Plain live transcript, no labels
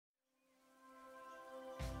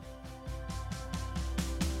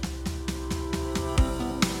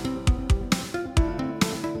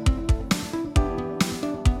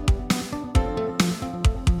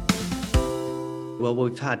Well,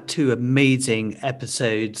 we've had two amazing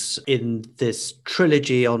episodes in this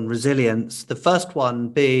trilogy on resilience. The first one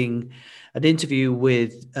being an interview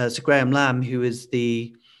with Sir Graham Lamb, who is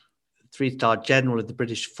the three-star general of the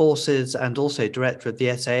British Forces and also director of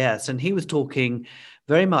the SAS. And he was talking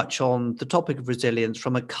very much on the topic of resilience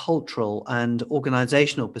from a cultural and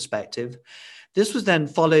organizational perspective. This was then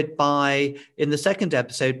followed by, in the second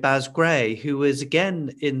episode, Baz Gray, who was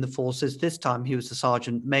again in the forces. This time he was a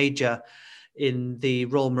sergeant major in the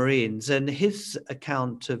Royal Marines. And his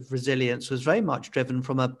account of resilience was very much driven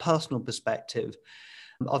from a personal perspective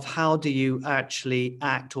of how do you actually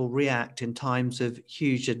act or react in times of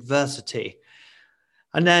huge adversity.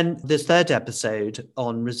 And then this third episode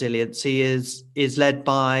on resiliency is led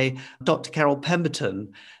by Dr. Carol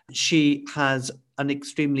Pemberton. She has an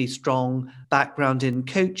extremely strong background in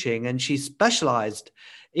coaching, and she specialized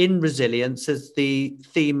in resilience as the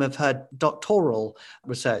theme of her doctoral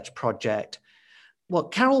research project.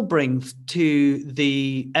 What Carol brings to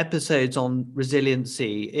the episodes on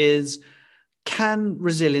resiliency is, can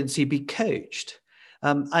resiliency be coached?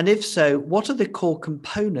 And if so, what are the core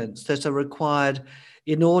components that are required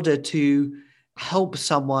in order to help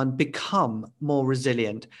someone become more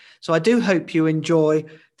resilient? So I do hope you enjoy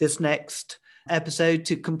this next episode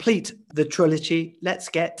to complete the trilogy. Let's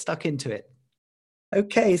get stuck into it.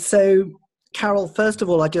 Okay, so Carol, first of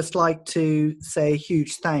all, I'd just like to say a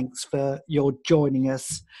huge thanks for your joining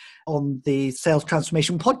us on the Sales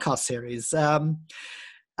Transformation podcast series.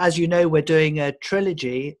 As you know, we're doing a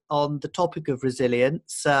trilogy on the topic of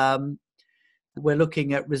resilience. We're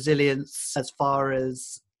looking at resilience as far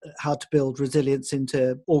as how to build resilience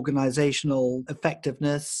into organizational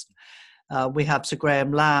effectiveness. We have Sir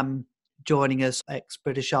Graham Lamb joining us,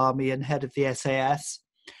 ex-British Army and head of the SAS.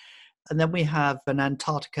 And then we have an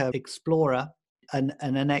Antarctica explorer and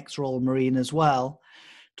an ex-Royal Marine as well,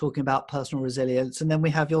 talking about personal resilience. And then we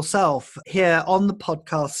have yourself here on the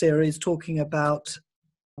podcast series talking about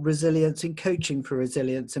resilience and coaching for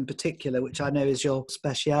resilience in particular, which I know is your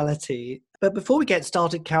speciality. But before we get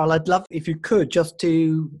started, Carol, I'd love if you could just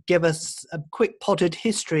to give us a quick potted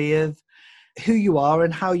history of who you are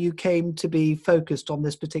and how you came to be focused on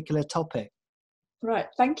this particular topic. Right,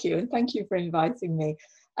 thank you. And thank you for inviting me.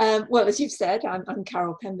 Well, as you've said, I'm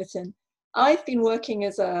Carol Pemberton. I've been working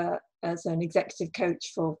as an executive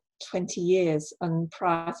coach for 20 years. And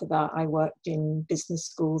prior to that, I worked in business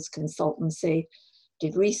schools, consultancy,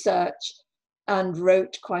 did research, and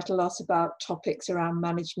wrote quite a lot about topics around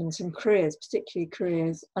management and careers, particularly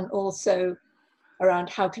careers, and also around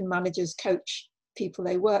how can managers coach people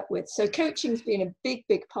they work with. So coaching's been a big,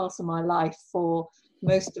 big part of my life for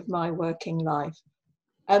most of my working life.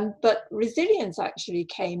 But resilience actually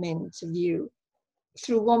came into view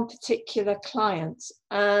through one particular client.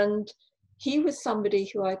 And he was somebody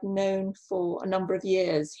who I'd known for a number of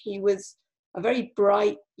years. He was a very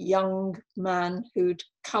bright young man who'd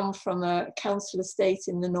come from a council estate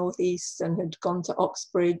in the northeast and had gone to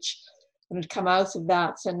Oxbridge and had come out of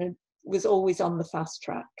that and was always on the fast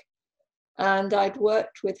track. And I'd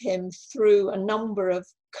worked with him through a number of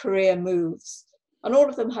career moves, and all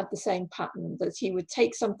of them had the same pattern, that he would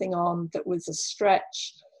take something on that was a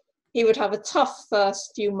stretch. He would have a tough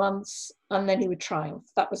first few months and then he would triumph.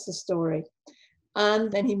 That was the story.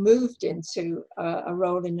 And then he moved into a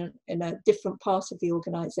role in a different part of the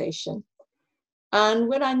organization. And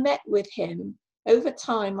when I met with him, over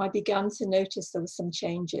time, I began to notice there were some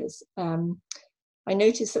changes. I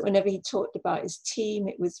noticed that whenever he talked about his team,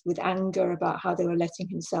 it was with anger about how they were letting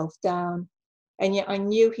himself down. And yet I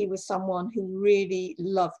knew he was someone who really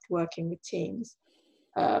loved working with teams.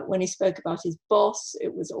 When he spoke about his boss,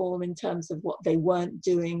 it was all in terms of what they weren't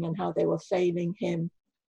doing and how they were failing him.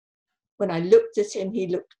 When I looked at him, he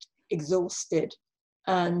looked exhausted,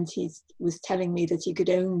 and he was telling me that he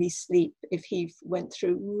could only sleep if he went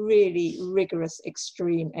through really rigorous,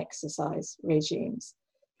 extreme exercise regimes.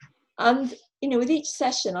 And, with each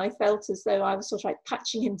session, I felt as though I was sort of like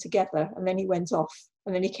patching him together, and then he went off,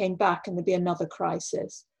 and then he came back, and there'd be another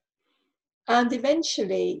crisis. And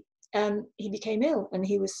eventually, he became ill, and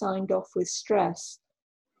he was signed off with stress.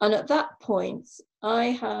 And at that point, I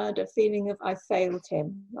had a feeling of I failed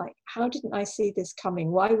him. Like, how didn't I see this coming?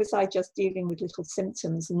 Why was I just dealing with little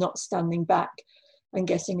symptoms and not standing back and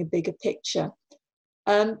getting a bigger picture?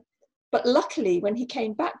 But luckily, when he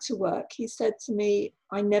came back to work, he said to me,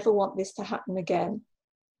 I never want this to happen again.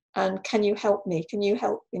 And can you help me? Can you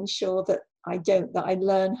help ensure that I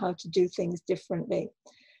learn how to do things differently?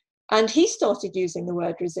 And he started using the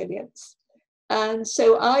word resilience. And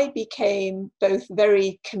so I became both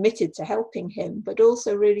very committed to helping him, but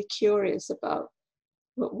also really curious about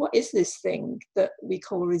what is this thing that we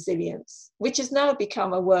call resilience, which has now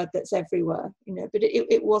become a word that's everywhere, but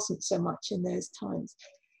it wasn't so much in those times.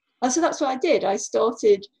 And so that's what I did. I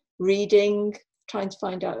started reading, trying to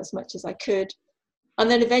find out as much as I could. And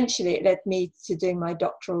then eventually it led me to doing my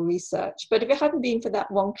doctoral research. But if it hadn't been for that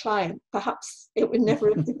one client, perhaps it would never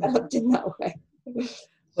have developed in that way.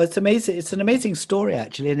 Well, it's amazing. It's an amazing story,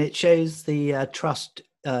 actually, and it shows the trust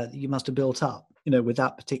you must have built up, with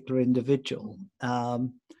that particular individual.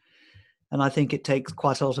 And I think it takes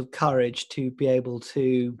quite a lot of courage to be able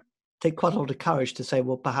to say,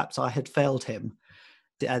 well, perhaps I had failed him,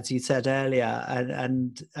 as you said earlier,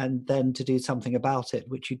 and then to do something about it,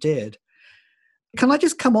 which you did. Can I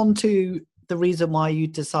just come on to the reason why you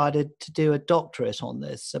decided to do a doctorate on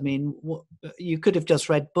this? I mean, you could have just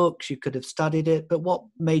read books, you could have studied it, but what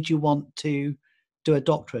made you want to do a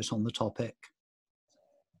doctorate on the topic?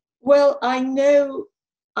 Well, I know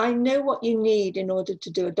what you need in order to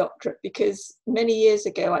do a doctorate, because many years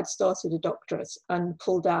ago I'd started a doctorate and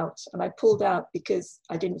pulled out. And I pulled out because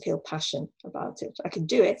I didn't feel passionate about it. I could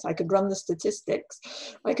do it, I could run the statistics,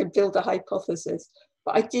 I could build a hypothesis,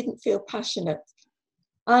 but I didn't feel passionate.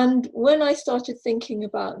 And when I started thinking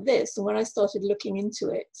about this, and when I started looking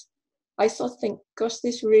into it, I started to think, gosh,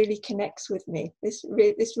 this really connects with me. This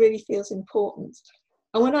really feels important.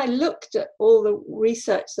 And when I looked at all the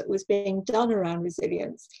research that was being done around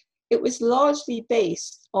resilience, it was largely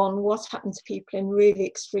based on what happened to people in really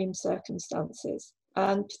extreme circumstances,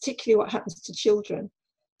 and particularly what happens to children.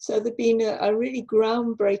 So there'd been a really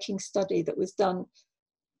groundbreaking study that was done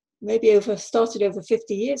started over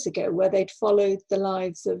 50 years ago, where they'd followed the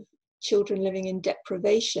lives of children living in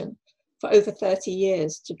deprivation for over 30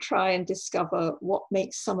 years to try and discover what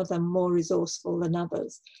makes some of them more resourceful than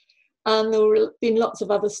others. And there have been lots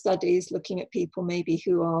of other studies looking at people maybe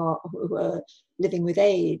who are living with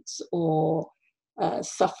AIDS or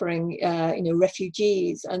suffering,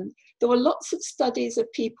 refugees. And there were lots of studies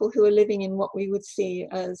of people who are living in what we would see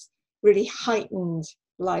as really heightened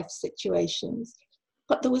life situations.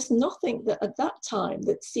 But there was nothing that at that time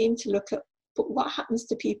that seemed to look at what happens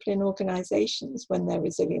to people in organizations when their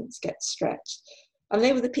resilience gets stretched. And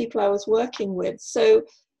they were the people I was working with. So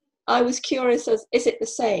I was curious is it the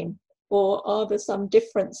same? Or are there some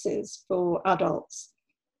differences for adults?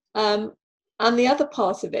 And the other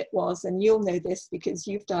part of it was, and you'll know this because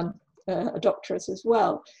you've done a doctorate as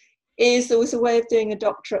well, is there was a way of doing a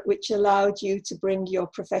doctorate which allowed you to bring your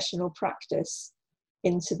professional practice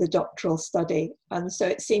into the doctoral study. And so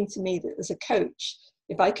it seemed to me that as a coach,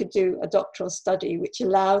 if I could do a doctoral study which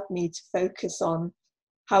allowed me to focus on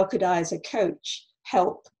how could I as a coach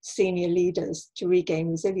help senior leaders to regain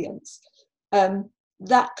resilience,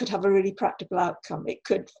 that could have a really practical outcome. It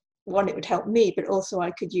would help me, but also I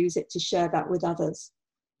could use it to share that with others.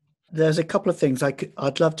 There's a couple of things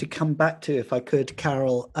I'd love to come back to if I could,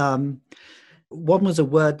 Carol. One was a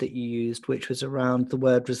word that you used, which was around the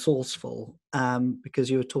word resourceful, because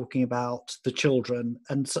you were talking about the children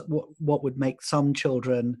and what would make some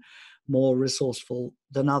children more resourceful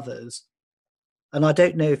than others. And I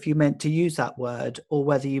don't know if you meant to use that word or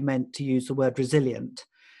whether you meant to use the word resilient.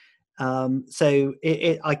 So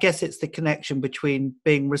I guess it's the connection between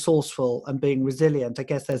being resourceful and being resilient. I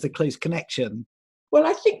guess there's a close connection. Well,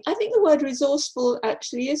 I think the word resourceful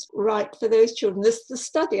actually is right for those children. The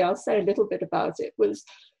study, I'll say a little bit about it, was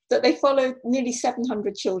that they followed nearly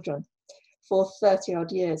 700 children for 30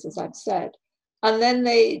 odd years, as I've said. And then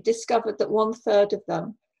they discovered that 1/3 of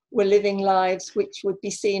them were living lives which would be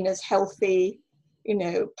seen as healthy,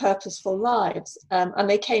 purposeful lives. And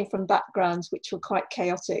they came from backgrounds which were quite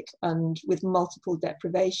chaotic and with multiple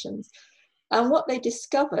deprivations. And what they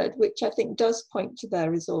discovered, which I think does point to their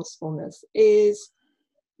resourcefulness, is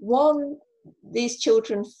one, these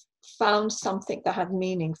children found something that had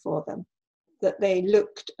meaning for them, that they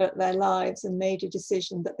looked at their lives and made a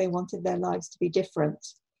decision that they wanted their lives to be different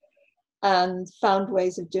and found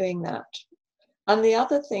ways of doing that. And the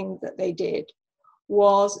other thing that they did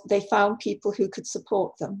was they found people who could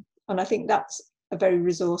support them. And I think that's a very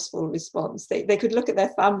resourceful response. They could look at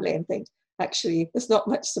their family and think, actually, there's not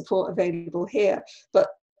much support available here. But,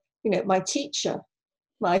 my teacher,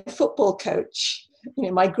 my football coach,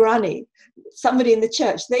 my granny, somebody in the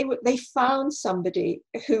church, they found somebody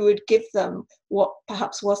who would give them what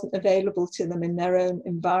perhaps wasn't available to them in their own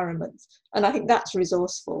environment. And I think that's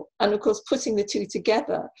resourceful. And of course, putting the two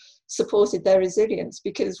together supported their resilience,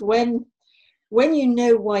 because when you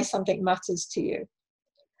know why something matters to you,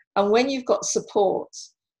 and when you've got support,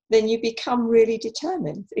 then you become really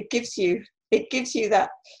determined. It gives you that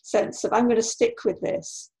sense of, I'm going to stick with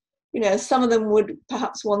this. Some of them would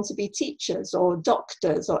perhaps want to be teachers or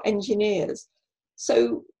doctors or engineers.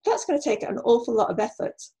 So that's going to take an awful lot of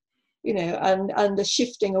effort, and a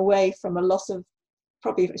shifting away from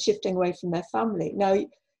probably shifting away from their family. Now,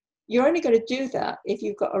 you're only going to do that if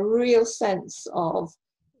you've got a real sense of,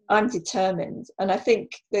 I'm determined. And I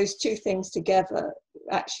think those two things together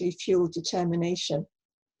actually fuel determination.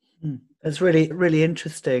 It's really, really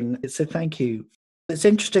interesting. So thank you. It's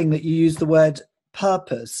interesting that you use the word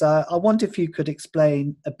purpose. I wonder if you could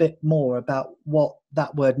explain a bit more about what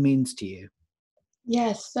that word means to you.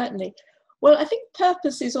 Yes, certainly. Well, I think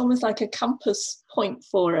purpose is almost like a compass point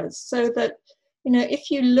for us, so that, if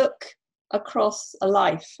you look across a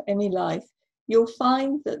life, any life, you'll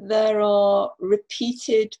find that there are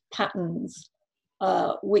repeated patterns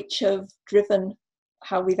which have driven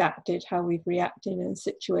how we've acted, how we've reacted in a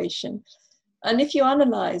situation. And if you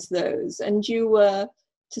analyze those and you were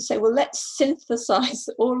to say, well, let's synthesize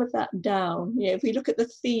all of that down, if we look at the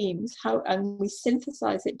themes, and we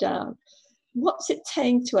synthesize it down, what's it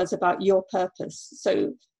saying to us about your purpose?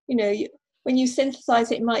 So, when you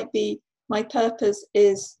synthesize it, it might be, my purpose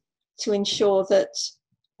is to ensure that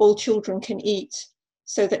all children can eat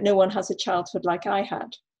so that no one has a childhood like I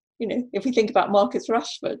had. If we think about Marcus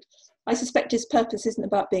Rashford, I suspect his purpose isn't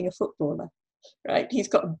about being a footballer, right? He's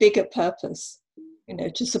got a bigger purpose,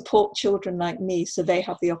 to support children like me so they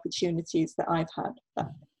have the opportunities that I've had.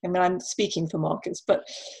 I mean, I'm speaking for Marcus, but,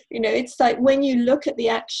 it's like when you look at the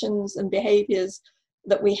actions and behaviors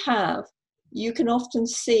that we have, you can often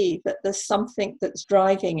see that there's something that's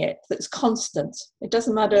driving it, that's constant. It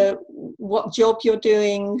doesn't matter what job you're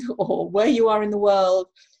doing or where you are in the world,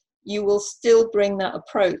 you will still bring that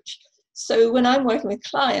approach. So when I'm working with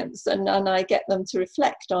clients and I get them to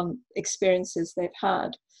reflect on experiences they've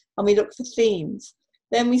had, and we look for themes,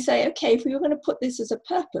 then we say, okay, if we were going to put this as a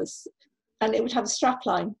purpose, and it would have a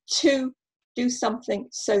strapline, to do something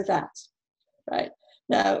so that, right?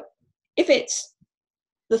 Now, if it's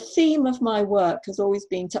the theme of my work has always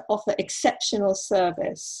been to offer exceptional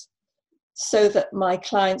service so that my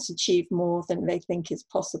clients achieve more than they think is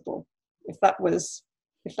possible, if that was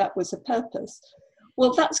a purpose,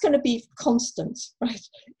 well, that's going to be constant, right?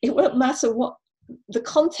 It won't matter what the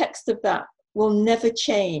context of that will never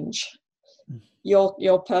change.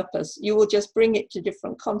 Your purpose, you will just bring it to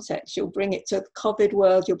different contexts. You'll bring it to the COVID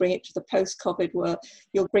world, you'll bring it to the post-COVID world,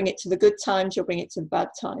 you'll bring it to the good times, you'll bring it to the bad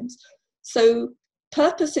times. So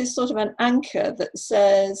purpose is sort of an anchor that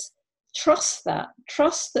says, trust that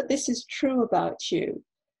this is true about you,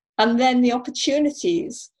 and then the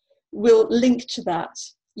opportunities will link to that.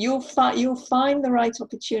 You'll find the right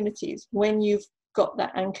opportunities when you've got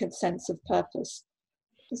that anchored sense of purpose.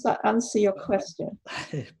 Does that answer your question?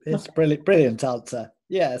 It's brilliant answer.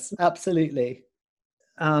 Yes, absolutely.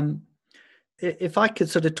 If I could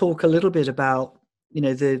sort of talk a little bit about,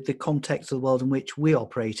 the context of the world in which we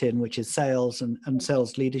operate in, which is sales and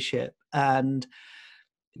sales leadership. And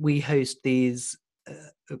we host these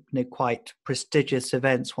quite prestigious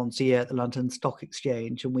events once a year at the London Stock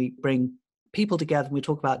Exchange, and we bring people together and we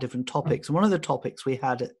talk about different topics. And one of the topics we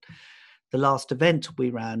had at the last event we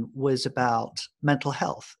ran was about mental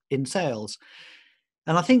health in sales.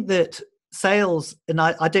 And I think that sales, and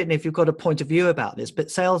I don't know if you've got a point of view about this, but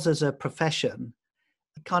sales as a profession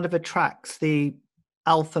kind of attracts the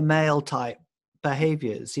alpha male type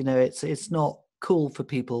behaviors. It's not cool for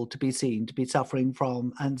people to be seen to be suffering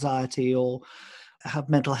from anxiety or have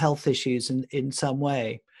mental health issues in some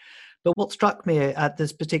way. But what struck me at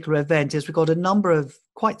this particular event is we got a number of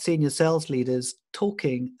quite senior sales leaders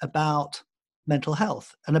talking about mental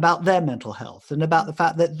health and about their mental health and about the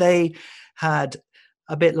fact that they had,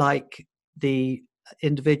 a bit like the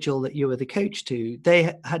individual that you were the coach to,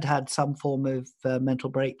 they had some form of mental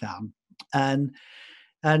breakdown. And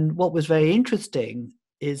what was very interesting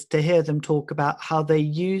is to hear them talk about how they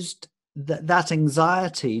used that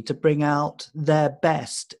anxiety to bring out their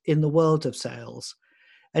best in the world of sales.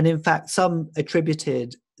 And in fact, some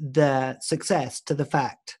attributed their success to the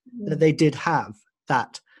fact that they did have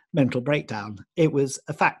that mental breakdown. It was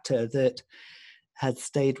a factor that had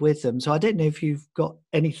stayed with them. So I don't know if you've got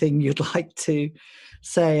anything you'd like to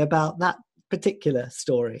say about that particular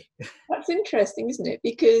story. That's interesting, isn't it?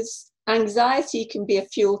 Because anxiety can be a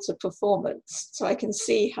fuel to performance. So I can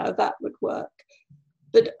see how that would work.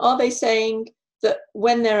 But are they saying that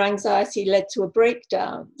when their anxiety led to a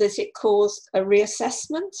breakdown, does it cause a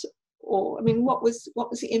reassessment? Or, I mean, what was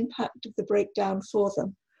the impact of the breakdown for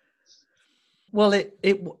them? Well,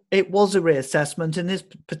 it was a reassessment. In this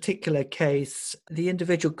particular case, the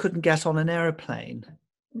individual couldn't get on an aeroplane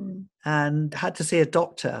and had to see a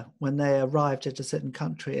doctor when they arrived at a certain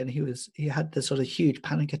country, and he had this sort of huge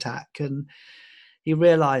panic attack, and he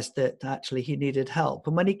realized that actually he needed help.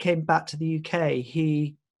 And when he came back to the UK,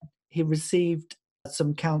 he received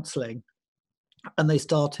some counselling, and they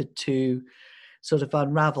started to sort of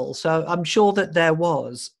unravel. So I'm sure that there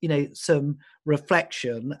was, some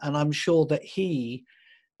reflection, and I'm sure that he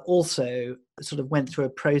also sort of went through a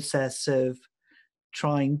process of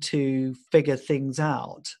trying to figure things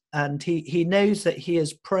out. And he knows that he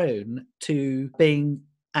is prone to being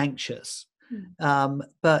anxious,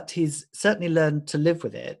 but he's certainly learned to live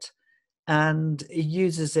with it, and he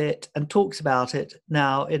uses it and talks about it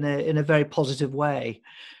now in a very positive way.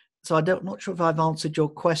 So not sure if I've answered your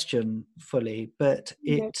question fully, but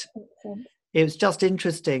it was just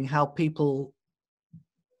interesting how people,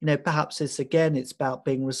 perhaps it's about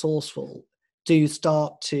being resourceful, do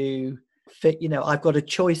start to fit, I've got a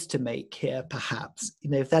choice to make here, perhaps,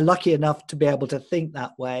 if they're lucky enough to be able to think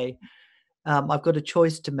that way. I've got a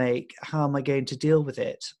choice to make. How am I going to deal with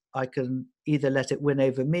it? I can either let it win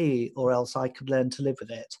over me, or else I could learn to live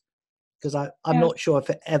with it. Because I'm not sure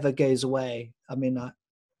if it ever goes away. I mean,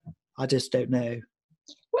 I just don't know.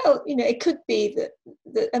 Well, it could be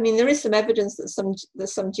that I mean, there is some evidence that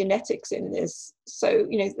there's some genetics in this. So,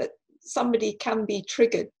 that somebody can be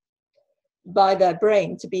triggered by their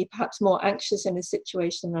brain to be perhaps more anxious in a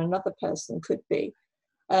situation than another person could be.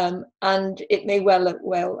 And it may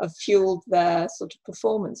well have fueled their sort of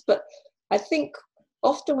performance. But I think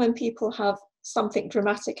often when people have something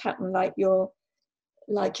dramatic happen, like your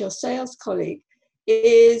sales colleague,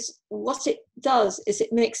 is what it does is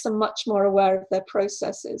it makes them much more aware of their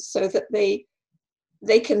processes, so that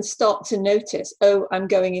they can start to notice, oh, I'm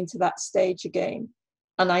going into that stage again,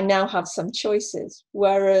 and I now have some choices.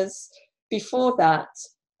 Whereas before that,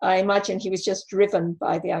 I imagine he was just driven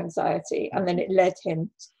by the anxiety, and then it led him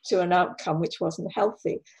to an outcome which wasn't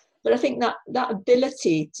healthy. But I think that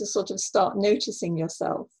ability to sort of start noticing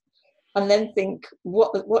yourself and then think,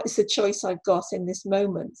 what is the choice I've got in this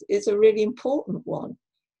moment, is a really important one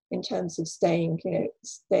in terms of staying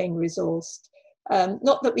resourced.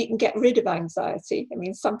 Not that we can get rid of anxiety. I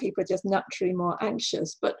mean, some people are just naturally more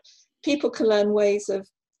anxious, but people can learn ways of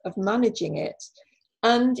managing it.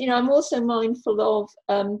 And, I'm also mindful of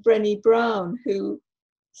Brené Brown, who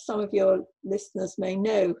some of your listeners may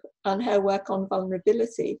know, and her work on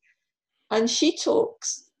vulnerability. And she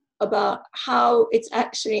talks about how it's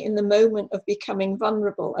actually in the moment of becoming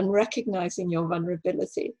vulnerable and recognizing your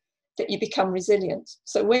vulnerability that you become resilient.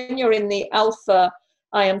 So when you're in the alpha,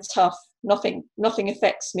 I am tough, nothing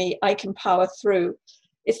affects me, I can power through,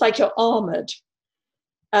 it's like you're armored.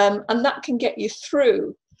 And that can get you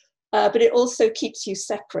through, but it also keeps you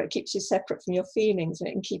separate from your feelings, and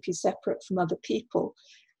it can keep you separate from other people.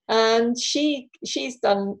 And she's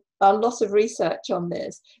done a lot of research on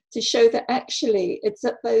this to show that actually it's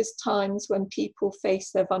at those times when people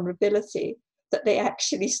face their vulnerability that they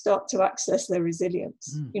actually start to access their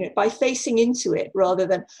resilience, by facing into it, rather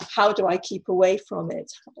than how do I keep away from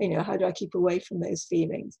it? How do I keep away from those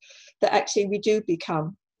feelings? That actually we do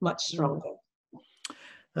become much stronger.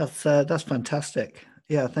 That's fantastic.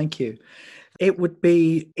 Yeah, thank you. It would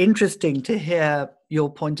be interesting to hear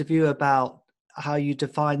your point of view about how you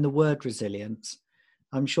define the word resilience.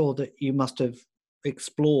 I'm sure that you must have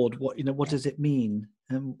explored what does it mean?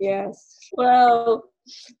 Yes. Well,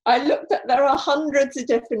 I looked at, there are hundreds of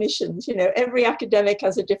definitions. Every academic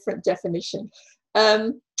has a different definition.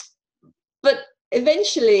 But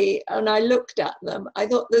eventually, and I looked at them, I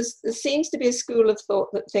thought there seems to be a school of thought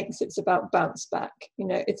that thinks it's about bounce back.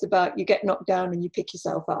 It's about you get knocked down and you pick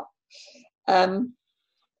yourself up.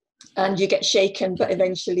 And you get shaken, but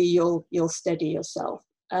eventually you'll steady yourself.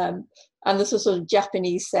 And there's a sort of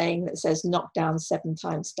Japanese saying that says, knock down 7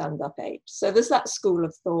 times, stand up 8. So there's that school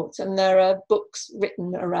of thought, and there are books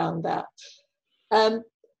written around that.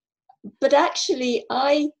 But actually,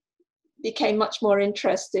 I became much more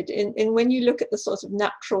interested in when you look at the sort of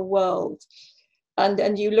natural world,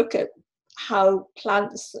 and you look at how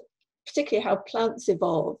plants, particularly how plants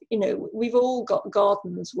evolve. We've all got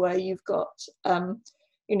gardens where you've got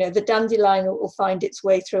the dandelion will find its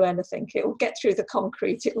way through anything. It will get through the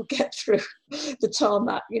concrete, it will get through the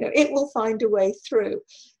tarmac, it will find a way through.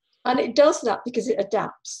 And it does that because it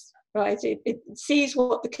adapts, right? It sees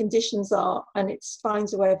what the conditions are, and it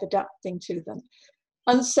finds a way of adapting to them.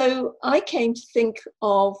 And so I came to think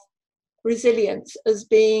of resilience as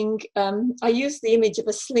being, I use the image of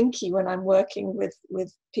a slinky when I'm working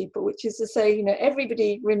with people, which is to say,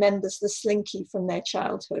 everybody remembers the slinky from their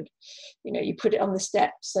childhood. You put it on the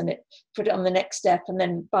steps and it put it on the next step, and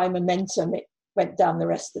then by momentum, it went down the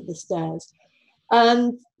rest of the stairs.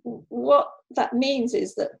 And what that means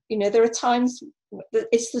is that, there are times that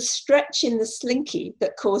it's the stretch in the slinky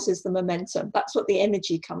that causes the momentum. That's what the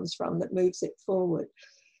energy comes from that moves it forward.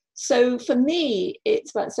 So for me,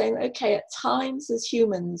 it's about saying, okay, at times as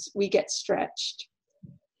humans, we get stretched.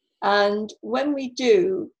 And when we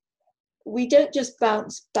do, we don't just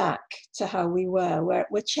bounce back to how we were,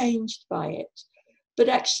 we're changed by it. But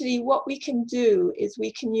actually what we can do is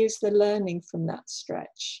we can use the learning from that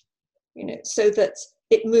stretch, so that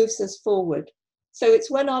it moves us forward. So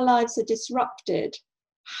it's when our lives are disrupted,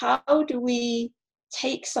 how do we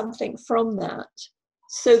take something from that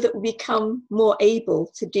so that we become more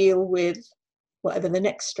able to deal with whatever the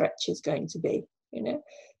next stretch is going to be,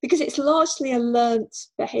 because it's largely a learnt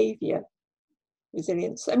behavior,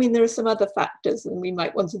 resilience. I mean, there are some other factors and we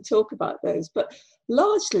might want to talk about those, but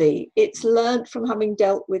largely it's learned from having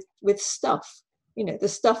dealt with stuff, the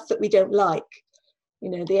stuff that we don't like,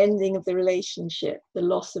 the ending of the relationship, the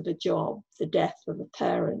loss of a job, the death of a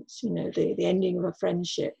parent, the ending of a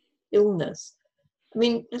friendship, illness. I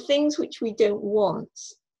mean, the things which we don't want,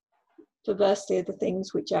 perversely, are the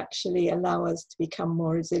things which actually allow us to become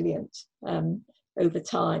more resilient over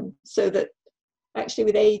time. So that actually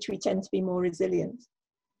with age, we tend to be more resilient.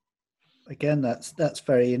 Again, that's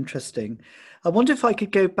very interesting. I wonder if I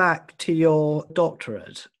could go back to your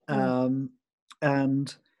doctorate and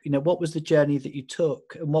what was the journey that you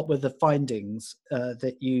took and what were the findings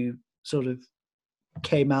that you sort of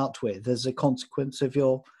came out with as a consequence of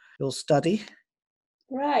your study?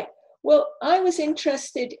 Right. Well, I was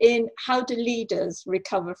interested in how do leaders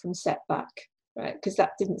recover from setback, right? Because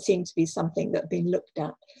that didn't seem to be something that had been looked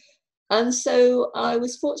at. And so I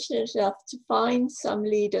was fortunate enough to find some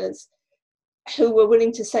leaders who were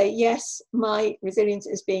willing to say, yes, my resilience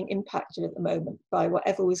is being impacted at the moment by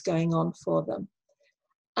whatever was going on for them.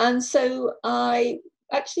 And so I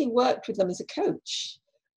actually worked with them as a coach.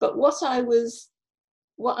 But what I was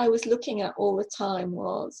looking at all the time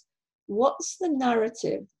was, what's the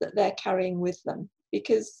narrative that they're carrying with them?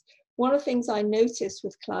 Because one of the things I notice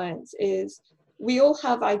with clients is we all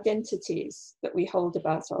have identities that we hold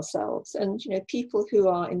about ourselves. And, people who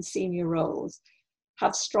are in senior roles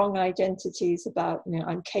have strong identities about,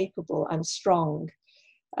 I'm capable, I'm strong,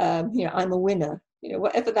 I'm a winner,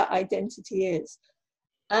 whatever that identity is.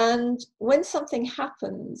 And when something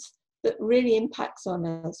happens that really impacts on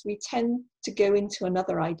us, we tend to go into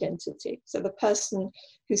another identity. So the person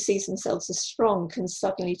who sees themselves as strong can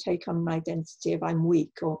suddenly take on an identity of I'm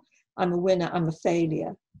weak, or I'm a winner, I'm a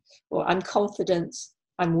failure, or I'm confident,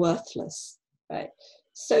 I'm worthless, right?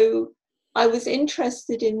 So I was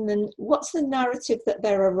interested in what's the narrative that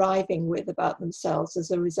they're arriving with about themselves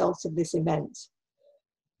as a result of this event?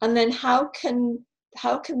 And then how can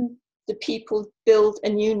the people build a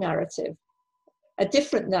new narrative, a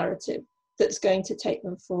different narrative that's going to take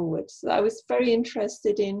them forward? So I was very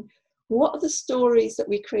interested in what are the stories that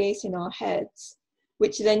we create in our heads,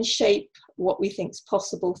 which then shape what we think is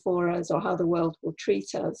possible for us or how the world will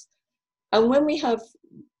treat us. And when we have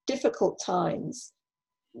difficult times,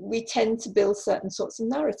 we tend to build certain sorts of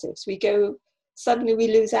narratives. Suddenly we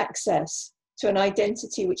lose access to an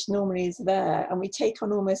identity which normally is there, and we take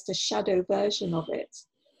on almost a shadow version of it.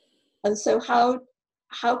 And so how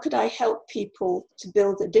could I help people to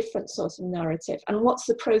build a different sort of narrative? And what's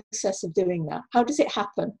the process of doing that? How does it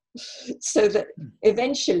happen? So that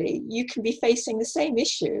eventually you can be facing the same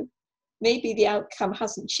issue. Maybe the outcome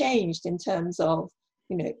hasn't changed in terms of,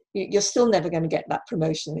 you're still never going to get that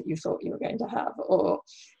promotion that you thought you were going to have, or,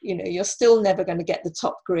 you're still never going to get the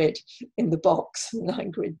top grid in the box,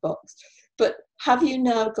 9-grid box. But have you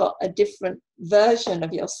now got a different version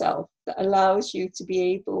of yourself that allows you to be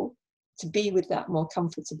able to be with that more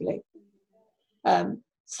comfortably?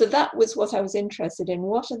 So that was what I was interested in.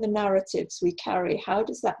 What are the narratives we carry? How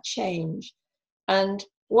does that change? And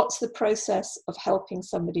what's the process of helping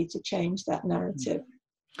somebody to change that narrative?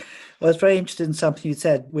 Well, I was very interested in something you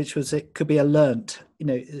said, which was it could be a learnt,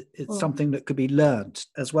 it's something that could be learnt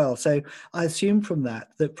as well. So I assume from that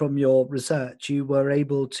from your research, you were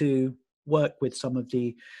able to work with some of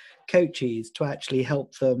the coaches to actually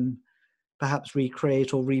help them perhaps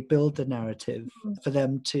recreate or rebuild the narrative for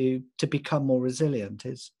them to become more resilient.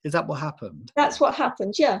 Is that what happened? That's what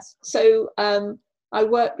happened, yes. So I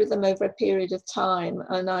worked with them over a period of time,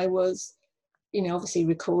 and I was obviously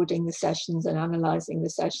recording the sessions and analysing the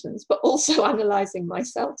sessions, but also analysing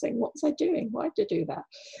myself, saying, what was I doing? Why did I do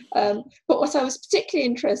that? But what I was particularly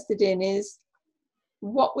interested in is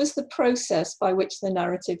what was the process by which the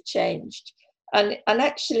narrative changed? And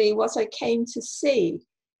actually what I came to see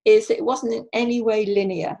is that it wasn't in any way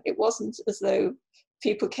linear. It wasn't as though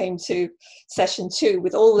people came to session 2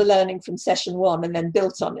 with all the learning from session 1 and then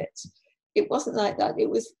built on it. It wasn't like that.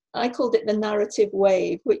 I called it the narrative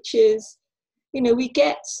wave, which is, we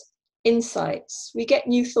get insights, we get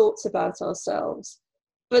new thoughts about ourselves,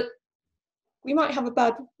 but we might have a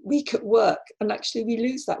bad week at work and actually we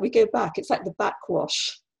lose that. We go back. It's like the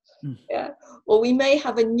backwash. Yeah. Or we may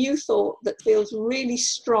have a new thought that feels really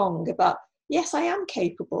strong about, yes, I am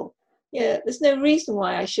capable. Yeah, there's no reason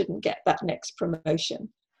why I shouldn't get that next promotion.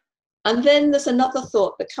 And then there's another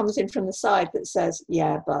thought that comes in from the side that says,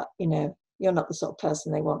 yeah, but, you're not the sort of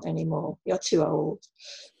person they want anymore. You're too old.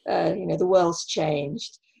 The world's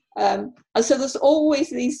changed. And so there's always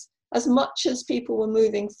these, as much as people were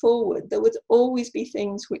moving forward, there would always be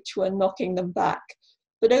things which were knocking them back.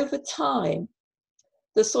 But over time,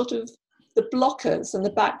 the blockers and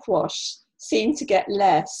the backwash seemed to get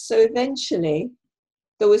less. So eventually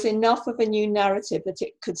there was enough of a new narrative that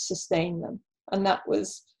it could sustain them. And that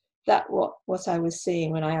was what I was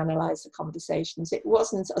seeing when I analysed the conversations. It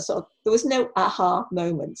wasn't there was no aha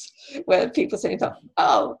moment where people saying,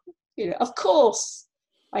 oh, of course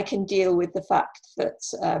I can deal with the fact that,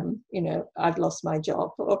 I've lost my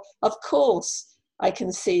job. Or of course I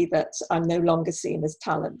can see that I'm no longer seen as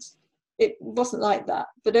talent. It wasn't like that.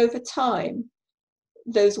 But over time,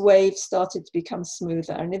 those waves started to become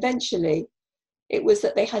smoother. And eventually it was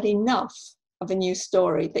that they had enough of a new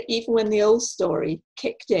story that even when the old story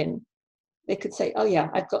kicked in, they could say, oh yeah,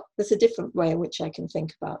 there's a different way in which I can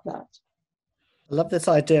think about that. I love this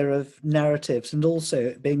idea of narratives and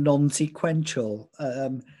also being non-sequential.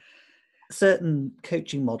 Certain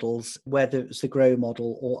coaching models, whether it's the Grow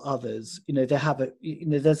model or others, they have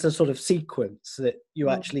there's a sort of sequence that you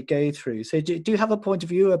actually go through. So do you have a point of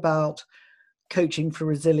view about coaching for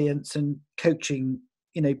resilience and coaching,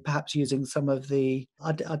 perhaps using some of the,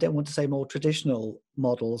 I don't want to say more traditional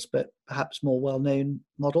models, but perhaps more well-known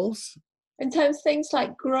models? In terms of things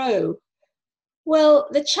like Grow, well,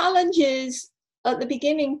 the challenge is at the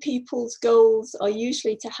beginning, people's goals are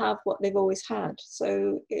usually to have what they've always had.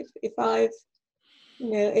 So if I've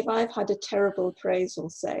had a terrible appraisal,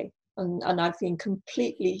 say, and I've been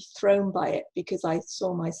completely thrown by it because I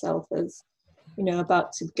saw myself as,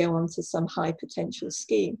 about to go on to some high potential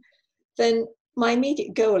scheme, then my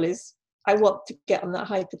immediate goal is I want to get on that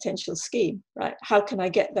high potential scheme, right? How can I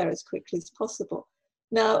get there as quickly as possible?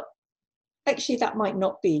 Now, actually, that might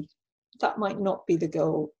not be the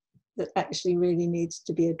goal that actually really needs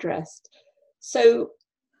to be addressed. So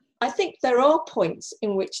I think there are points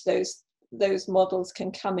in which those models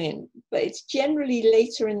can come in, but it's generally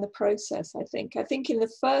later in the process, I think. I think in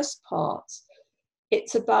the first part,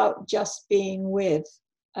 it's about just being with.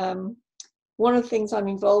 One of the things I'm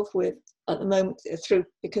involved with at the moment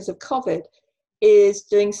because of COVID is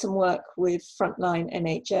doing some work with frontline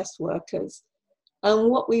NHS workers. And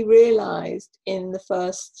what we realized in the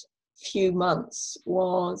first few months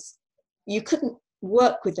was you couldn't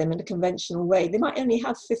work with them in a conventional way. They might only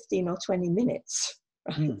have 15 or 20 minutes.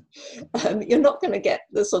 Right? You're not going to get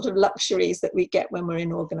the sort of luxuries that we get when we're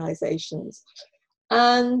in organizations.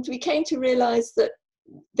 And we came to realize that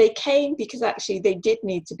they came because actually they did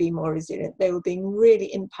need to be more resilient. They were being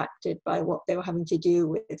really impacted by what they were having to deal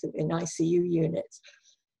with in ICU units.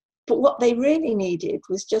 But what they really needed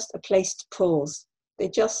was just a place to pause. They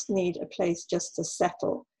just need a place just to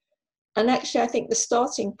settle. And actually, I think the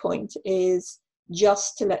starting point is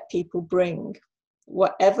just to let people bring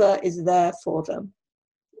whatever is there for them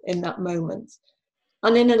in that moment.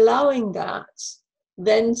 And in allowing that,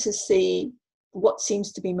 then to see what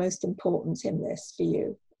seems to be most important in this for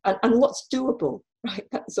you and what's doable, right?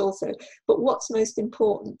 That's also, but what's most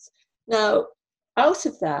important. Now, out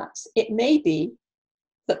of that, it may be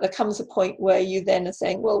that there comes a point where you then are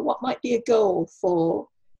saying, well, what might be a goal for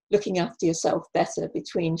looking after yourself better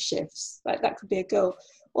between shifts? Like that could be a goal.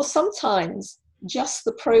 Or sometimes just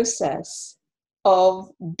the process of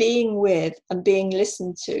being with and being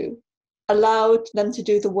listened to allowed them to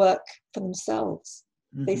do the work for themselves.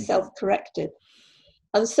 Mm-hmm. They self-corrected.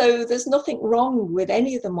 And so there's nothing wrong with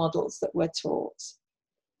any of the models that we're taught,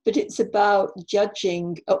 but it's about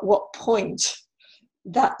judging at what point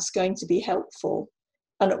that's going to be helpful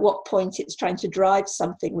and at what point it's trying to drive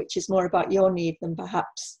something which is more about your need than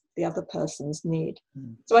perhaps the other person's need.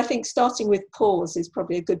 So I think starting with pause is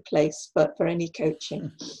probably a good place for any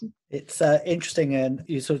coaching. It's interesting, and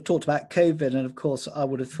you sort of talked about COVID, and of course I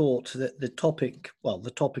would have thought that the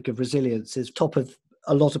topic of resilience is top of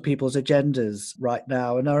a lot of people's agendas right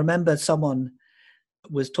now. And I remember someone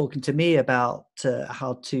was talking to me about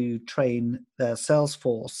how to train their sales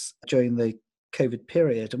force during the COVID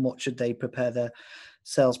period and what should they prepare their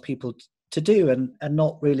salespeople to do, and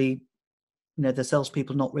not really the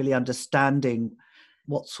salespeople not really understanding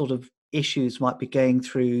what sort of issues might be going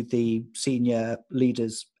through the senior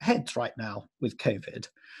leaders' heads right now with COVID.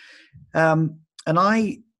 And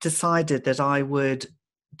I decided that I would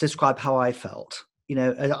describe how I felt.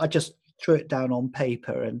 I just threw it down on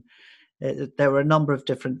paper, and there were a number of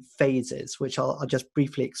different phases, which I'll just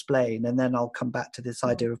briefly explain, and then I'll come back to this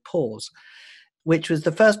idea of pause, which was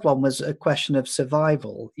the first one was a question of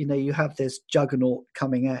survival. You have this juggernaut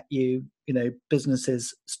coming at you,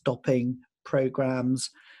 businesses stopping programs,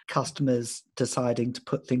 customers deciding to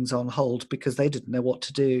put things on hold because they didn't know what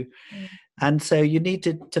to do. And so you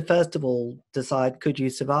needed to, first of all, decide, could you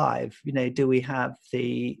survive? Do we have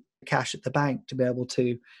the cash at the bank to be able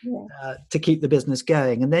to keep the business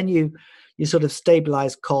going? And then you sort of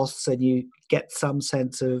stabilize costs, and you get some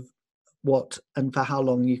sense of what and for how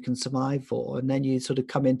long you can survive for. And then you sort of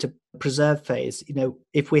come into preserve phase.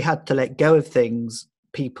 If we had to let go of things,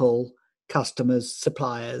 people, customers,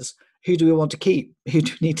 suppliers, who do we want to keep? Who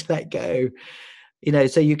do we need to let go?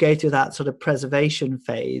 So you go through that sort of preservation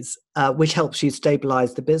phase, which helps you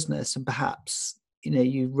stabilize the business. And perhaps,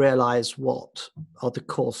 you realize what are the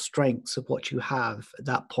core strengths of what you have at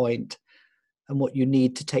that point and what you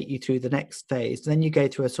need to take you through the next phase. And then you go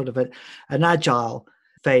through a sort of an agile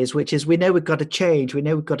phase, which is, we know we've got to change, we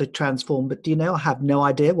know we've got to transform, but I have no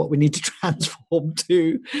idea what we need to transform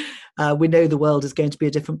to. We know the world is going to be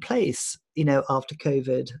a different place, after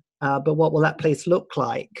COVID. But what will that place look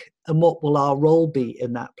like? And what will our role be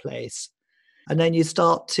in that place? And then you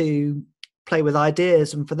start to play with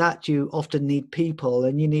ideas. And for that, you often need people,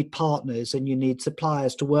 and you need partners, and you need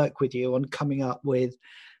suppliers to work with you on coming up with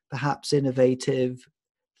perhaps innovative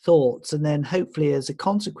thoughts. And then hopefully, as a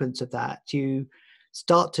consequence of that, you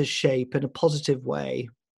start to shape in a positive way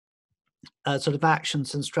sort of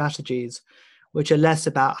actions and strategies, which are less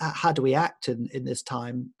about how do we act in this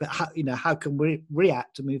time, but how can we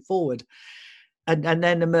react and move forward, and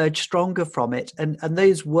then emerge stronger from it. And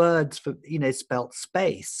those words for spelt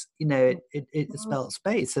space. It spelt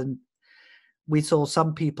space, and we saw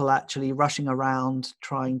some people actually rushing around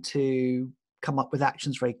trying to come up with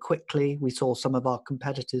actions very quickly. We saw some of our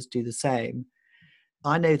competitors do the same.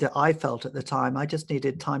 I know that I felt at the time I just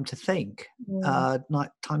needed time to think,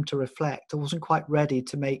 time to reflect. I wasn't quite ready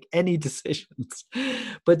to make any decisions.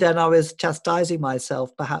 But then I was chastising myself,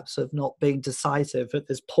 perhaps, of not being decisive at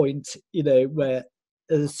this point, where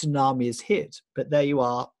the tsunami is hit. But there you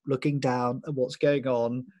are, looking down at what's going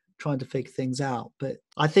on, trying to figure things out. But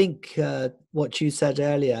I think what you said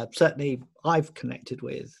earlier, certainly I've connected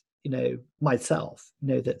with, myself,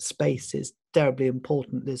 that space is terribly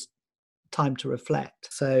important. This time to reflect.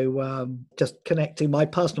 So just connecting my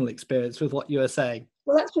personal experience with what you were saying.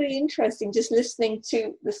 Well, that's really interesting, just listening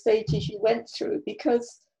to the stages you went through,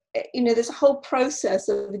 because there's a whole process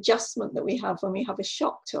of adjustment that we have when we have a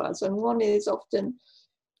shock to us. And one is often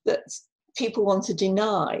that people want to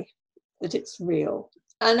deny that it's real.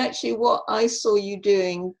 And actually what I saw you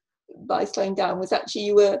doing by slowing down was actually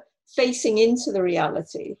you were facing into the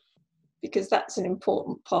reality, because that's an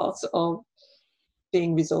important part of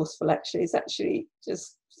being resourceful, actually, is actually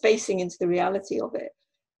just facing into the reality of it.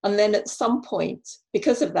 And then at some point,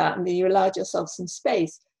 because of that, and then you allowed yourself some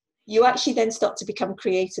space, you actually then start to become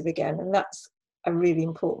creative again. And that's a really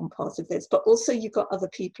important part of this. But also you've got other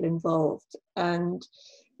people involved. And,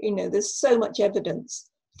 there's so much evidence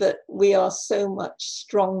that we are so much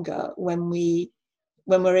stronger when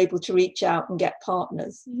we're able to reach out and get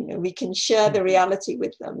partners. We can share the reality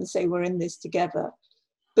with them and say, we're in this together.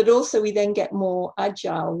 But also we then get more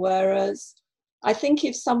agile. Whereas I think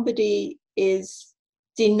if somebody is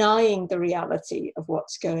denying the reality of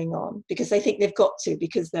what's going on because they think they've got to,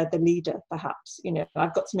 because they're the leader, perhaps,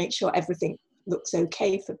 I've got to make sure everything looks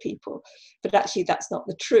okay for people. But actually that's not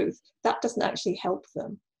the truth. That doesn't actually help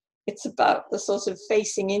them. It's about the sort of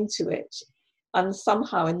facing into it. And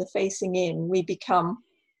somehow in the facing in, we become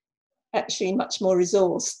actually much more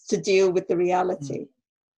resourced to deal with the reality.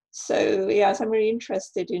 So yes, I'm really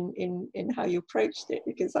interested in how you approached it,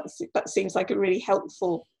 because that seems like a really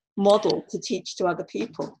helpful model to teach to other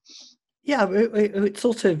people. Yeah,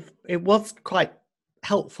 it was quite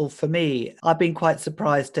helpful for me. I've been quite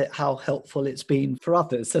surprised at how helpful it's been for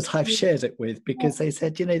others that I've shared it with, because they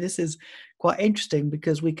said, this is quite interesting,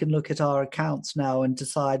 because we can look at our accounts now and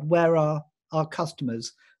decide where are our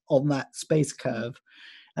customers on that space curve,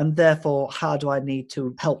 and therefore how do I need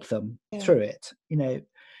to help them through it,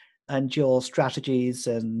 and your strategies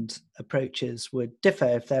and approaches would differ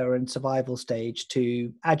if they were in survival stage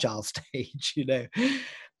to agile stage,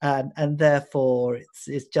 and therefore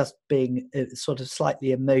it's just being sort of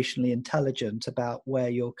slightly emotionally intelligent about where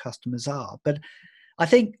your customers are. But I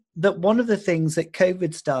think that one of the things that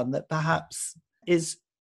COVID's done that perhaps is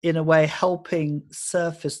in a way helping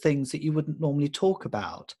surface things that you wouldn't normally talk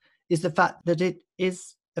about is the fact that it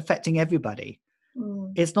is affecting everybody.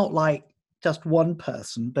 It's not like just one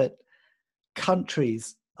person, but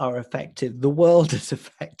countries are affected, the world is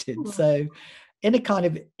affected. So in a kind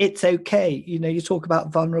of, it's okay, you talk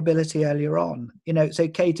about vulnerability earlier on, it's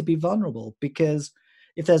okay to be vulnerable, because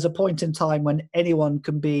if there's a point in time when anyone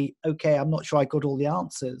can be, okay, I'm not sure I got all the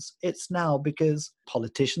answers, it's now, because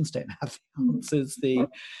politicians don't have the answers.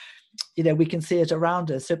 We can see it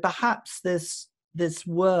around us. So perhaps this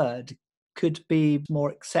word could be more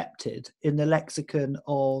accepted in the lexicon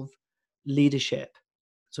of leadership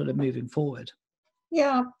sort of moving forward.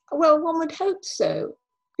 Yeah, well, one would hope so,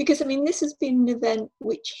 because I mean, this has been an event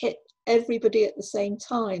which hit everybody at the same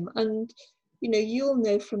time. And, you'll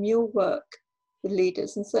know from your work with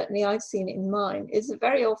leaders, and certainly I've seen it in mine, is that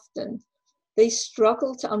very often they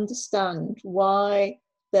struggle to understand why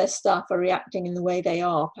their staff are reacting in the way they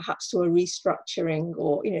are, perhaps to a restructuring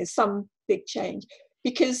or, some big change,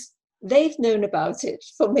 because they've known about it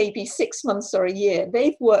for maybe 6 months or a year.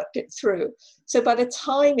 They've worked it through. So by the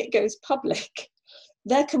time it goes public,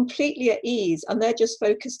 they're completely at ease and they're just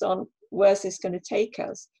focused on where's this going to take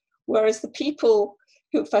us. Whereas the people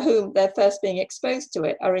for whom they're first being exposed to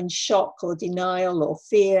it are in shock or denial or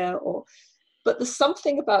fear. But there's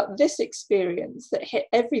something about this experience that hit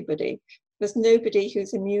everybody. There's nobody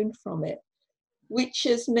who's immune from it, which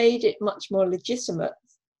has made it much more legitimate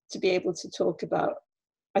to be able to talk about,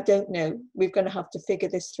 I don't know, we're going to have to figure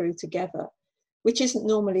this through together, which isn't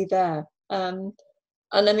normally there. And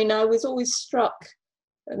I mean, I was always struck,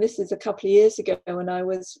 and this is a couple of years ago, when I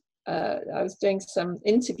was doing some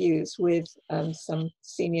interviews with some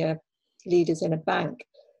senior leaders in a bank.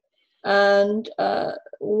 And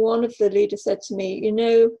one of the leaders said to me,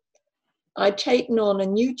 I'd taken on a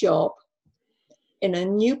new job in a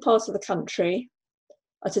new part of the country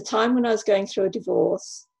at a time when I was going through a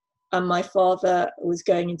divorce and my father was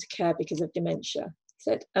going into care because of dementia.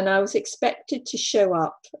 Said, and I was expected to show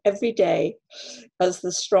up every day as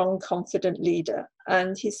the strong, confident leader.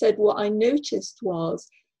 And he said, what I noticed was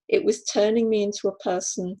it was turning me into a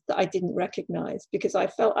person that I didn't recognize, because I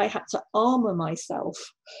felt I had to armor myself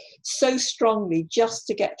so strongly just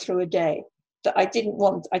to get through a day that I didn't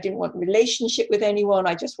want relationship with anyone.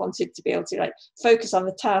 I just wanted to be able to focus on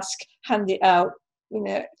the task, hand it out.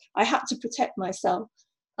 I had to protect myself.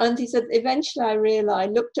 And he said, eventually I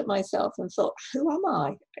looked at myself and thought, who am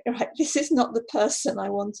I? This is not the person I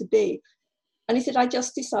want to be. And he said, I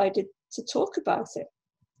just decided to talk about it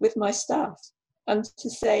with my staff and to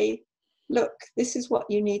say, look, this is what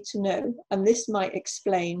you need to know. And this might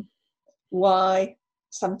explain why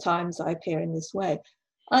sometimes I appear in this way.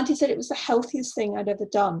 And he said it was the healthiest thing I'd ever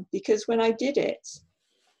done, because when I did it,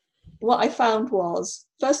 what I found was,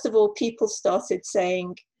 first of all, people started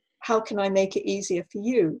saying, how can I make it easier for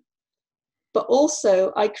you? But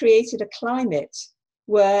also I created a climate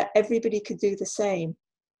where everybody could do the same.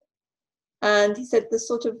 And he said the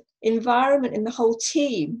sort of environment in the whole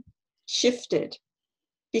team shifted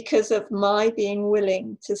because of my being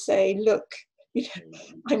willing to say, look,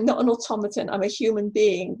 I'm not an automaton, I'm a human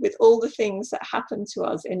being with all the things that happen to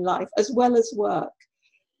us in life as well as work.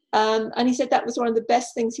 And he said that was one of the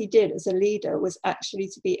best things he did as a leader, was actually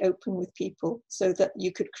to be open with people so that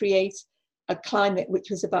you could create a climate which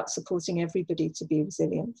was about supporting everybody to be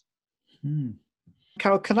resilient.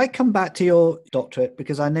 Carol, can I come back to your doctorate?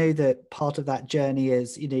 Because I know that part of that journey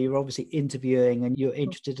is, you're obviously interviewing and you're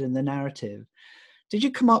interested in the narrative. Did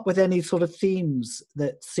you come up with any sort of themes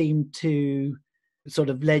that seemed to sort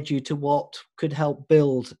of led you to what could help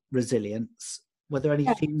build resilience? Were there any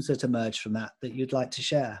themes that emerged from that you'd like to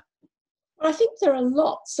share? Well, I think there are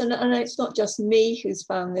lots, and it's not just me who's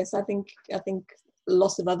found this. I think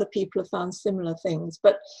lots of other people have found similar things,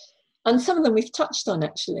 and some of them we've touched on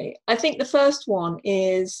actually. I think the first one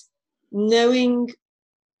is knowing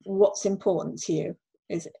what's important to you.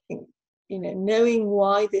 Is knowing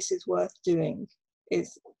why this is worth doing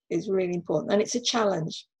is really important, and it's a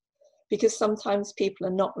challenge because sometimes people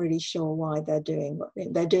are not really sure why they're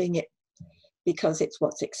doing it because it's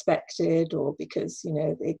what's expected, or because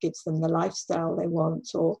it gives them the lifestyle they want,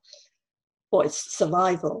 or it's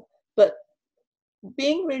survival. But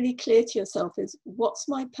being really clear to yourself is, what's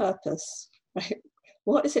my purpose, right?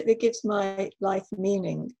 What is it that gives my life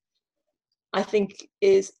meaning? I think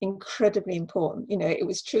is incredibly important. It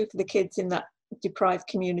was true for the kids in that deprived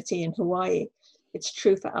community in Hawaii. It's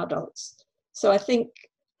true for adults. So I think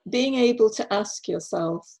being able to ask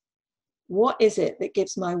yourself, what is it that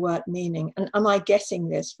gives my work meaning? And am I getting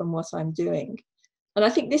this from what I'm doing? And I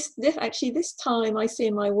think this time I see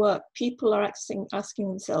in my work, people are asking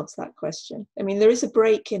themselves that question. I mean, there is a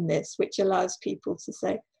break in this, which allows people to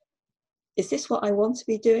say, is this what I want to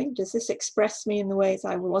be doing? Does this express me in the ways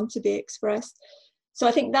I want to be expressed? So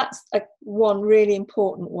I think that's one really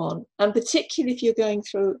important one. And particularly if you're going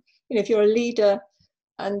through, if you're a leader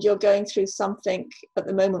and you're going through something at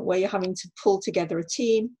the moment where you're having to pull together a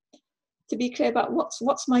team, to be clear about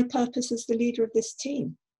what's my purpose as the leader of this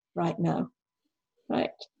team right now, right?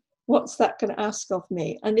 What's that going to ask of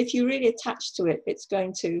me? And if you really attach to it, it's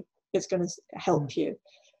going to help you.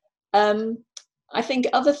 I think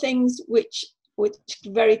other things which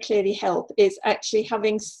very clearly help is actually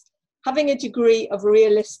having a degree of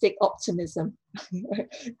realistic optimism,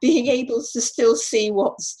 being able to still see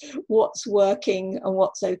what's working and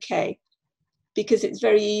what's okay, because it's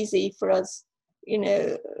very easy for us,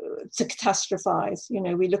 to catastrophize.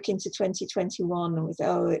 We look into 2021 and we say,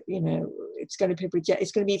 oh, it's going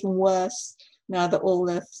to be even worse now that all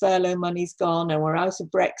the furlough money's gone and we're out of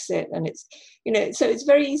Brexit. And it's, so it's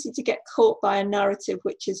very easy to get caught by a narrative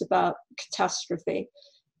which is about catastrophe.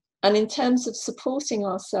 And in terms of supporting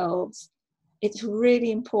ourselves, it's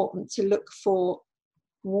really important to look for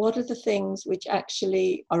what are the things which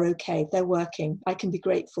actually are okay, they're working, I can be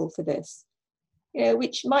grateful for this.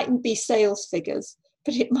 Which mightn't be sales figures,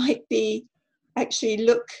 but it might be actually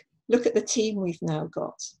look at the team we've now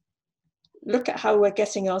got. Look at how we're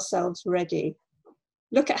getting ourselves ready.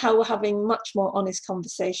 Look at how we're having much more honest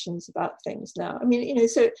conversations about things now. I mean,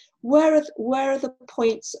 so where are the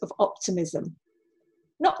points of optimism?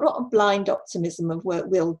 Not a blind optimism of where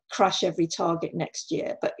we'll crash every target next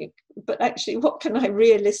year, but actually, what can I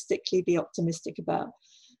realistically be optimistic about?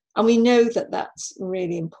 And we know that that's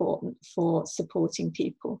really important for supporting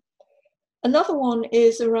people. Another one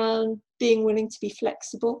is around being willing to be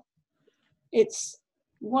flexible. It's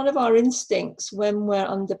one of our instincts when we're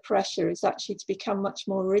under pressure is actually to become much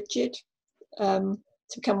more rigid, to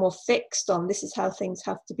become more fixed on this is how things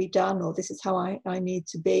have to be done, or this is how I need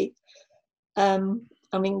to be.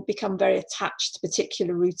 Become very attached to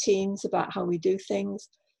particular routines about how we do things.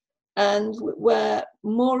 And we're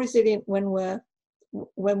more resilient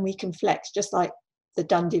when we can flex, just like the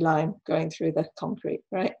dandelion going through the concrete,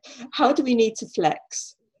 right? How do we need to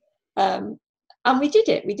flex? And we did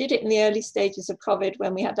it in the early stages of COVID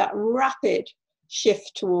when we had that rapid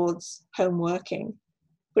shift towards home working.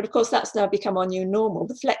 But of course, that's now become our new normal.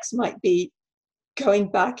 The flex might be going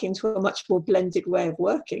back into a much more blended way of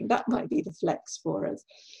working. That might be the flex for us.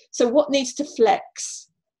 So what needs to flex?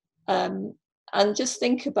 And just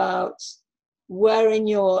think about where in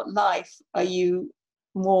your life are you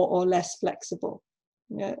more or less flexible,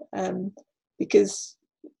 because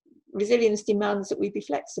resilience demands that we be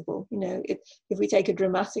flexible. If we take a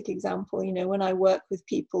dramatic example, when I work with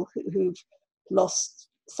people who've lost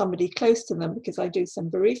somebody close to them, because I do some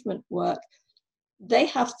bereavement work, they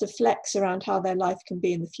have to flex around how their life can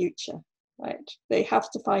be in the future, right? They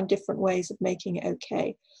have to find different ways of making it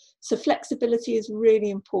okay. So flexibility is really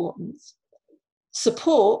important.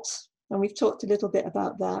 Support, and we've talked a little bit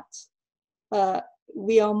about that.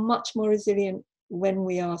 We are much more resilient when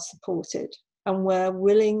we are supported and we're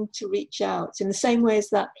willing to reach out in the same way as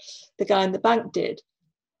that the guy in the bank did.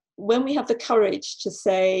 When we have the courage to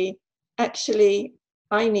say, actually,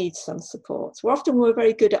 I need some support. We're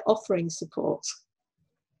very good at offering support.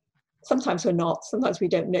 Sometimes we're not, sometimes we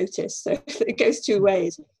don't notice. So it goes two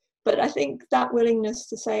ways. But I think that willingness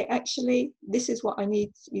to say, actually, this is what I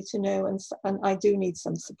need you to know, and I do need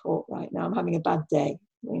some support right now. I'm having a bad day,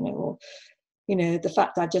 or the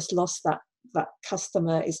fact I just lost that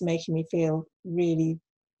customer is making me feel really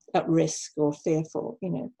at risk or fearful.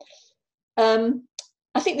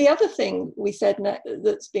 I think the other thing we said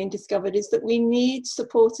that's been discovered is that we need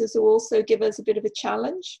supporters who also give us a bit of a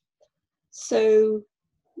challenge. So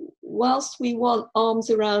whilst we want arms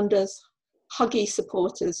around us, huggy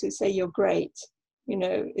supporters who say you're great,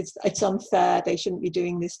 it's unfair, they shouldn't be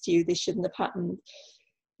doing this to you, this shouldn't have happened.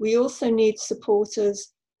 We also need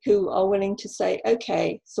supporters who are willing to say,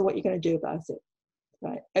 okay, so what are you going to do about it?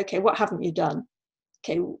 Right? Okay, what haven't you done?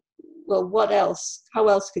 Okay, well, what else? How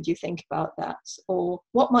else could you think about that? Or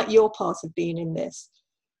what might your part have been in this?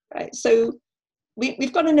 Right? So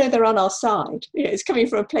we've got to know they're on our side. It's coming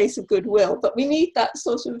from a place of goodwill, but we need that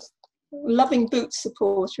sort of loving boot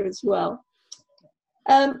supporter as well.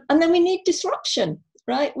 And then we need disruption,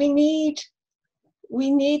 right? We need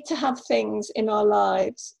to have things in our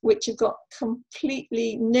lives which have got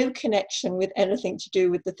completely no connection with anything to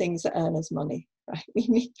do with the things that earn us money, right?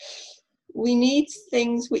 We need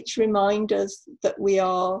things which remind us that we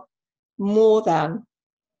are more than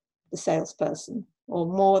the salesperson, or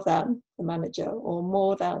more than the manager, or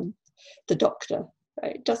more than the doctor.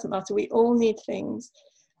 Right? It doesn't matter. We all need things,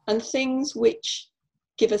 and things which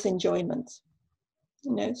give us enjoyment.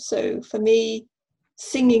 So for me,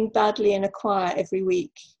 singing badly in a choir every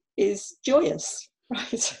week is joyous,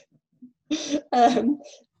 right?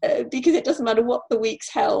 Because it doesn't matter what the week's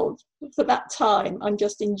held. For that time, I'm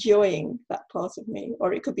just enjoying that part of me.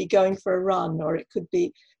 Or it could be going for a run, or it could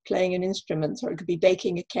be playing an instrument, or it could be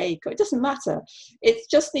baking a cake, or it doesn't matter. It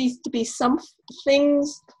just needs to be some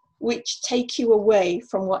things which take you away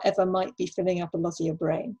from whatever might be filling up a lot of your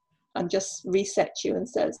brain, and just reset you and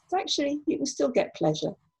says, actually, you can still get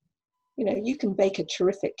pleasure. You can bake a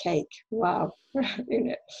terrific cake. Wow.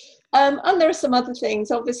 And there are some other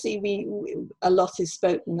things. Obviously, a lot is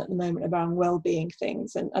spoken at the moment around well-being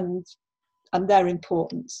things, and they're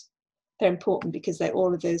important. They're important because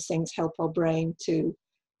all of those things help our brain to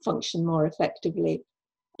function more effectively.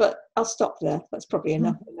 But I'll stop there. That's probably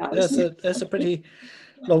enough of that. There's a pretty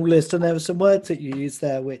long list, and there were some words that you used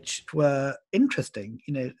there which were interesting.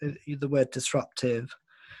 The word disruptive.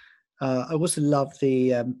 I also love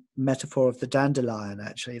the metaphor of the dandelion,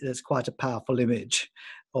 actually. There's quite a powerful image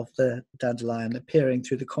of the dandelion appearing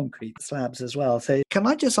through the concrete slabs as well. So can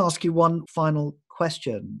I just ask you one final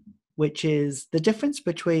question, which is the difference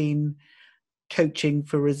between coaching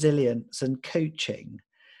for resilience and coaching?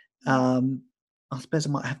 I suppose I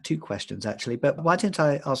might have two questions, actually, but why don't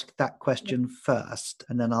I ask that question first,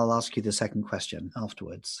 and then I'll ask you the second question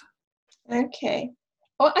afterwards. Okay.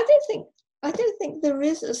 Well, I don't think there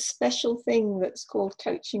is a special thing that's called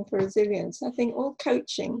coaching for resilience. I think all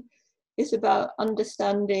coaching is about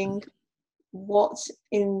understanding what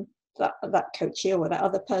in that coachee or that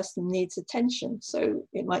other person needs attention. So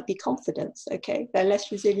it might be confidence. Okay, they're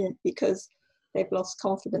less resilient because they've lost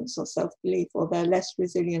confidence or self-belief, or they're less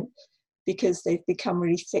resilient because they've become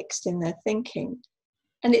really fixed in their thinking.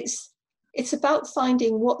 And it's about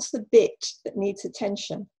finding what's the bit that needs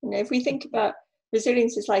attention. If we think about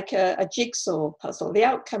resilience is like a jigsaw puzzle. The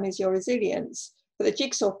outcome is your resilience, but the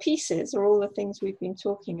jigsaw pieces are all the things we've been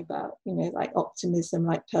talking about, like optimism,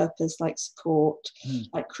 like purpose, like support,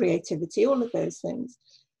 like creativity, all of those things.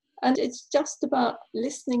 And it's just about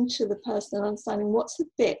listening to the person and understanding what's the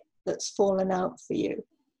bit that's fallen out for you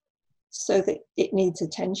so that it needs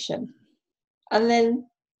attention. And then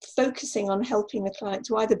focusing on helping the client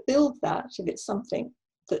to either build that if it's something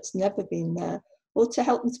that's never been there, or to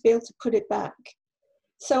help them to be able to put it back.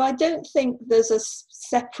 So I don't think there's a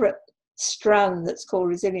separate strand that's called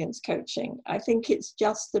resilience coaching. I think it's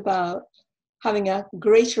just about having a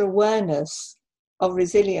greater awareness of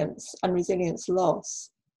resilience and resilience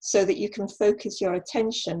loss, so that you can focus your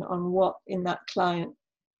attention on what in that client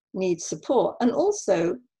needs support, and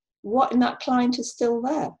also what in that client is still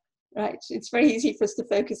there. Right? It's very easy for us to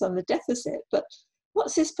focus on the deficit, but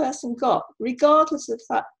what's this person got? Regardless of the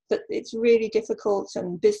fact that it's really difficult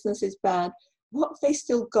and business is bad, what have they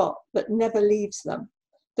still got that never leaves them,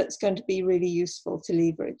 that's going to be really useful to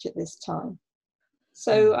leverage at this time?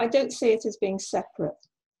 So I don't see it as being separate.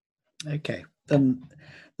 Okay. Then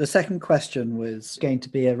the second question was going to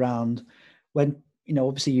be around when,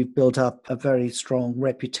 obviously you've built up a very strong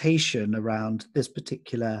reputation around this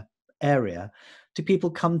particular area. Do people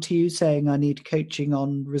come to you saying, I need coaching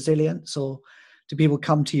on resilience, or do people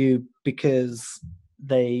come to you because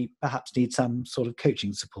they perhaps need some sort of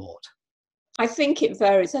coaching support? I think it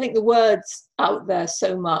varies. I think the word's out there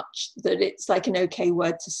so much that it's like an okay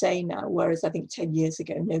word to say now, whereas I think 10 years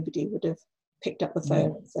ago, nobody would have picked up the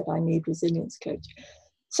phone and said, I need resilience coach.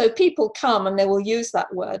 So people come and they will use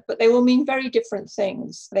that word, but they will mean very different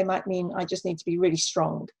things. They might mean, I just need to be really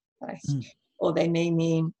strong, right? Or they may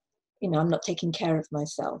mean, I'm not taking care of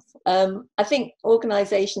myself. I think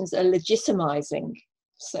organizations are legitimizing.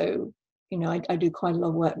 So, I do quite a lot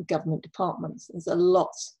of work with government departments. There's a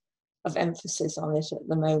lot of emphasis on it at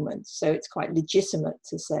the moment. So it's quite legitimate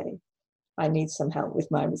to say, I need some help with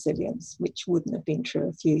my resilience, which wouldn't have been true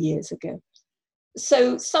a few years ago.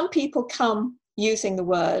 So some people come using the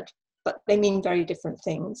word, but they mean very different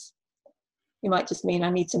things. You might just mean, I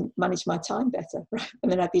need to manage my time better, right?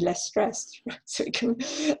 And then I'd be less stressed. Right? So it can,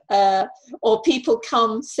 or people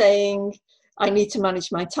come saying, I need to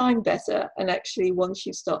manage my time better. And actually, once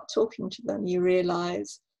you start talking to them, you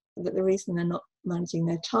realize that the reason they're not managing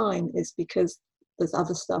their time is because there's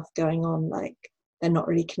other stuff going on, like they're not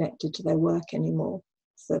really connected to their work anymore.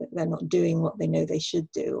 So they're not doing what they know they should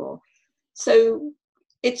do. So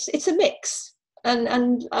it's a mix.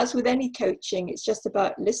 And as with any coaching, it's just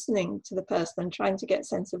about listening to the person and trying to get a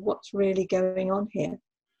sense of what's really going on here,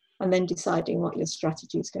 and then deciding what your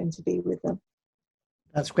strategy is going to be with them.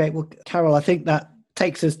 That's great. Well, Carol, I think that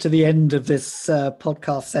takes us to the end of this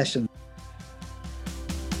podcast session.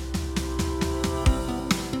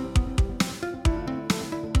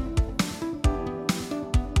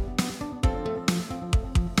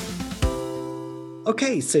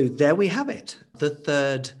 Okay, so there we have it, the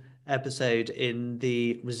third episode in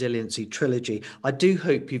the Resiliency trilogy. I do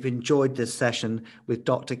hope you've enjoyed this session with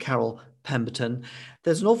Dr. Carol Pemberton.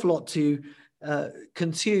 There's an awful lot to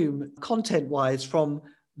consume content-wise from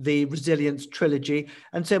the Resilience trilogy.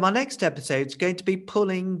 And so my next episode is going to be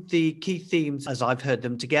pulling the key themes as I've heard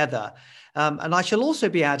them together. And I shall also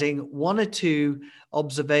be adding one or two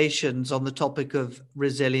observations on the topic of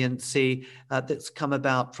resiliency that's come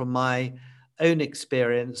about from my own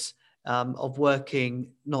experience of working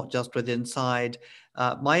not just with inside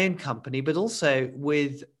my own company, but also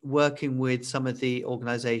with working with some of the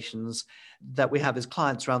organizations that we have as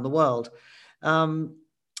clients around the world.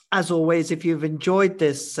 As always, if you've enjoyed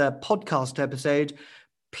this podcast episode,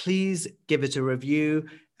 please give it a review.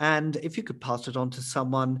 And if you could pass it on to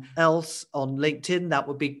someone else on LinkedIn, that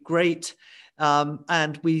would be great.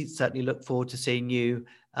 And we certainly look forward to seeing you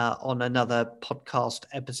on another podcast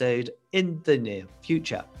episode in the near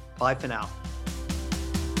future. Bye for now.